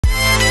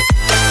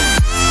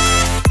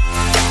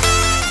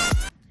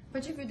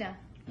put your food down.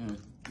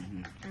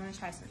 I'm gonna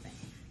try something.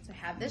 So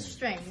have this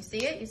string. You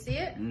see it? You see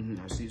it?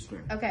 I see the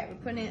string. Okay, we're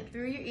putting it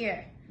through your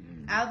ear,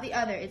 out the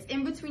other. It's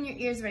in between your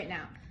ears right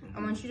now. I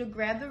want you to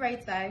grab the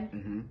right side.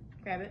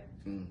 Grab it.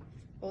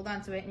 Hold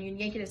on to it, and you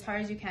yank it as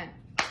hard as you can.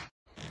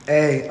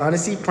 Hey,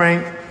 honesty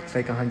prank.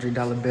 Fake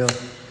 $100 bill.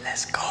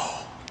 Let's go.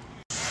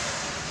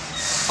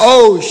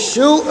 Oh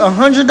shoot,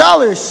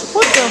 $100.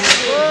 What the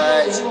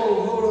fudge?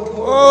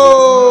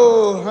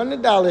 Oh,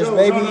 $100,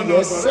 baby.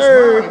 Yes,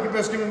 sir. You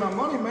best give me my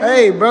money, man.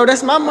 Hey, bro,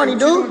 that's my money,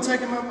 dude.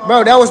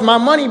 Bro, that was my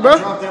money, bro. I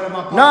dropped that in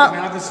my pocket,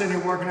 man. I've been sitting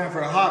here working out for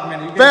a hot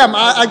minute. Fam,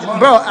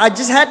 bro, I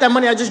just had that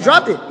money. I just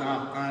dropped it.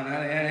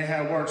 That ain't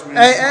how it works, man.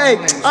 Hey,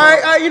 all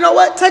right, you know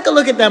what? Take a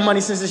look at that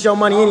money since it's your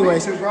money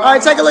anyways. All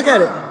right, take a look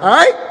at it. All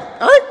right,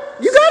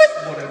 you got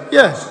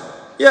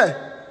it?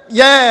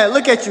 Yeah,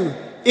 look at you,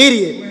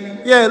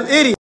 idiot. Yeah,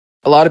 idiot.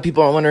 A lot of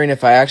people are wondering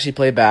if I actually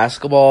play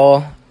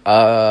basketball.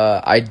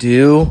 I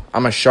do.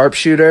 I'm a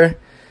sharpshooter.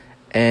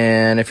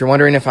 And if you're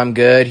wondering if I'm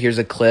good, here's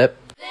a clip.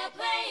 They're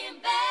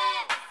playing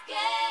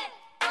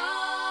basketball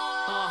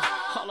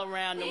all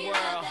around the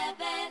world.